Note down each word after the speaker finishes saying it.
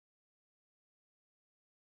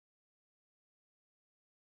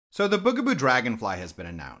So the Bugaboo Dragonfly has been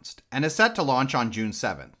announced, and is set to launch on June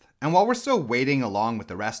 7th. And while we're still waiting along with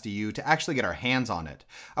the rest of you to actually get our hands on it,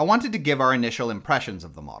 I wanted to give our initial impressions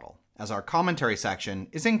of the model, as our commentary section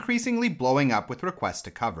is increasingly blowing up with requests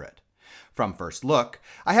to cover it. From first look,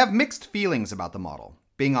 I have mixed feelings about the model,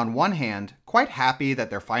 being on one hand quite happy that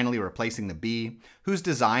they're finally replacing the bee, whose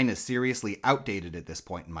design is seriously outdated at this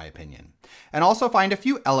point in my opinion, and also find a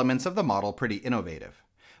few elements of the model pretty innovative.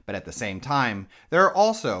 But at the same time, there are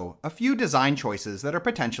also a few design choices that are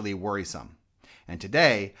potentially worrisome. And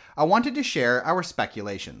today, I wanted to share our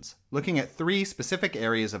speculations, looking at 3 specific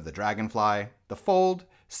areas of the Dragonfly: the fold,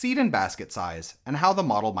 seat and basket size, and how the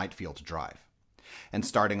model might feel to drive. And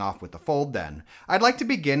starting off with the fold then, I'd like to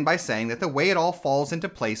begin by saying that the way it all falls into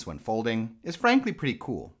place when folding is frankly pretty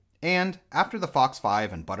cool. And after the Fox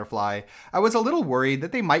 5 and Butterfly, I was a little worried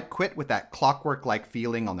that they might quit with that clockwork-like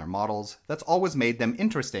feeling on their models that's always made them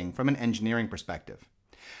interesting from an engineering perspective.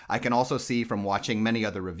 I can also see from watching many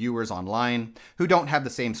other reviewers online, who don't have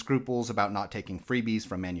the same scruples about not taking freebies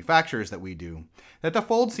from manufacturers that we do, that the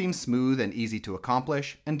fold seems smooth and easy to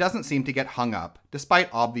accomplish and doesn't seem to get hung up, despite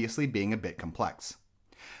obviously being a bit complex.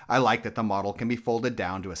 I like that the model can be folded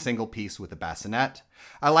down to a single piece with a bassinet.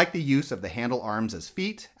 I like the use of the handle arms as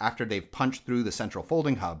feet after they've punched through the central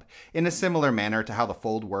folding hub, in a similar manner to how the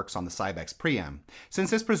fold works on the Cybex Pream,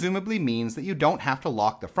 since this presumably means that you don't have to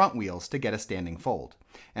lock the front wheels to get a standing fold.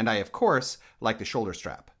 And I of course like the shoulder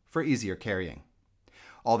strap, for easier carrying.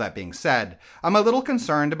 All that being said, I'm a little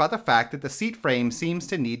concerned about the fact that the seat frame seems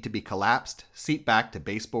to need to be collapsed, seat back to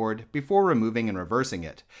baseboard, before removing and reversing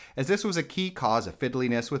it, as this was a key cause of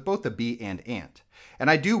fiddliness with both the bee and ant. And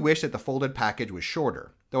I do wish that the folded package was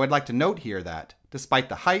shorter, though I'd like to note here that, despite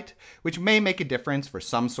the height, which may make a difference for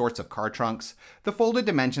some sorts of car trunks, the folded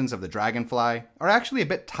dimensions of the Dragonfly are actually a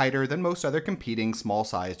bit tighter than most other competing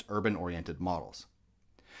small-sized urban-oriented models.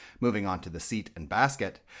 Moving on to the seat and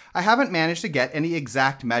basket, I haven't managed to get any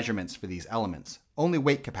exact measurements for these elements, only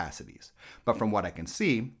weight capacities. But from what I can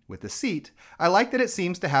see, with the seat, I like that it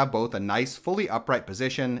seems to have both a nice fully upright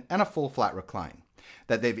position and a full flat recline,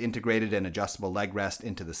 that they've integrated an adjustable leg rest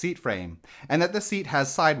into the seat frame, and that the seat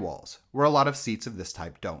has sidewalls, where a lot of seats of this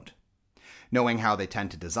type don't. Knowing how they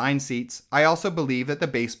tend to design seats, I also believe that the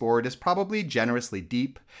baseboard is probably generously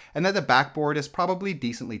deep, and that the backboard is probably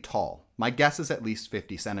decently tall. My guess is at least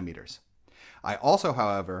 50 centimeters. I also,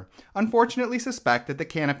 however, unfortunately suspect that the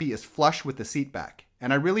canopy is flush with the seat back,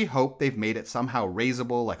 and I really hope they've made it somehow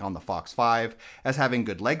raisable like on the Fox 5, as having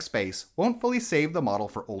good leg space won't fully save the model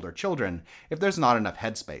for older children if there's not enough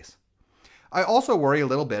headspace. I also worry a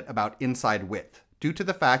little bit about inside width, due to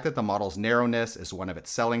the fact that the model's narrowness is one of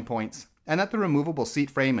its selling points, and that the removable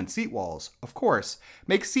seat frame and seat walls, of course,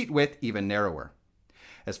 make seat width even narrower.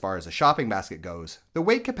 As far as a shopping basket goes, the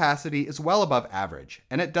weight capacity is well above average,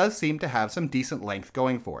 and it does seem to have some decent length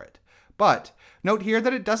going for it. But note here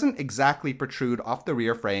that it doesn't exactly protrude off the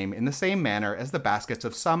rear frame in the same manner as the baskets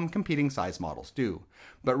of some competing size models do,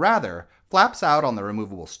 but rather flaps out on the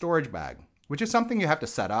removable storage bag, which is something you have to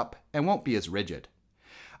set up and won't be as rigid.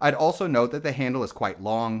 I'd also note that the handle is quite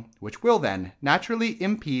long, which will then naturally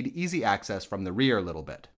impede easy access from the rear a little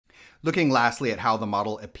bit. Looking lastly at how the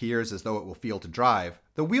model appears as though it will feel to drive,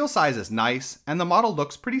 the wheel size is nice, and the model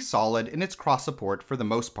looks pretty solid in its cross support for the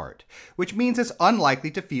most part, which means it's unlikely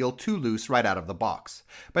to feel too loose right out of the box.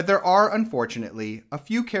 But there are, unfortunately, a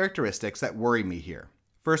few characteristics that worry me here.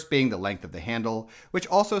 First being the length of the handle, which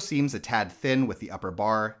also seems a tad thin with the upper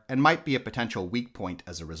bar, and might be a potential weak point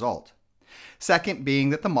as a result. Second being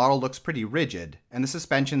that the model looks pretty rigid, and the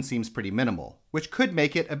suspension seems pretty minimal, which could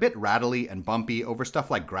make it a bit rattly and bumpy over stuff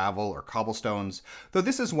like gravel or cobblestones, though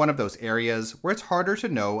this is one of those areas where it's harder to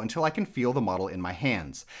know until I can feel the model in my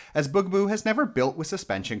hands, as Bugaboo has never built with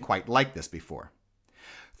suspension quite like this before.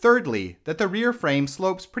 Thirdly, that the rear frame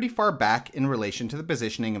slopes pretty far back in relation to the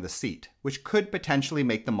positioning of the seat, which could potentially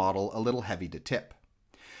make the model a little heavy to tip.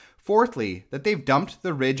 Fourthly, that they've dumped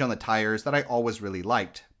the ridge on the tires that I always really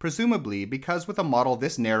liked, presumably because with a model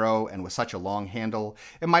this narrow and with such a long handle,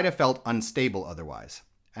 it might have felt unstable otherwise.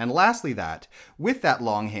 And lastly that, with that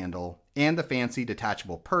long handle and the fancy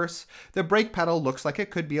detachable purse, the brake pedal looks like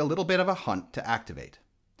it could be a little bit of a hunt to activate.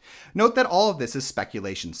 Note that all of this is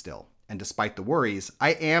speculation still, and despite the worries, I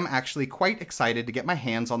am actually quite excited to get my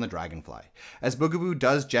hands on the Dragonfly, as Bugaboo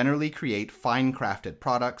does generally create fine-crafted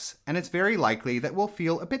products, and it's very likely that will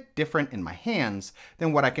feel a bit different in my hands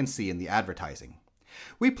than what I can see in the advertising.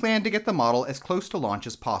 We plan to get the model as close to launch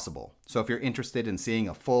as possible, so if you're interested in seeing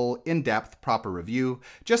a full, in-depth, proper review,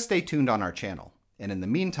 just stay tuned on our channel. And in the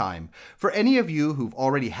meantime, for any of you who've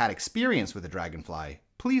already had experience with the Dragonfly,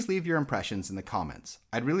 please leave your impressions in the comments.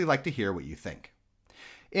 I'd really like to hear what you think.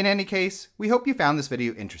 In any case, we hope you found this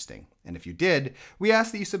video interesting, and if you did, we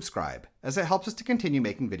ask that you subscribe, as it helps us to continue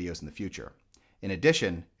making videos in the future. In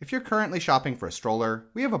addition, if you're currently shopping for a stroller,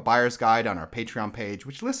 we have a buyer's guide on our Patreon page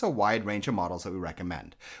which lists a wide range of models that we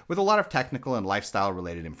recommend, with a lot of technical and lifestyle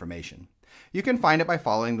related information. You can find it by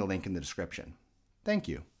following the link in the description. Thank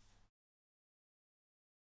you.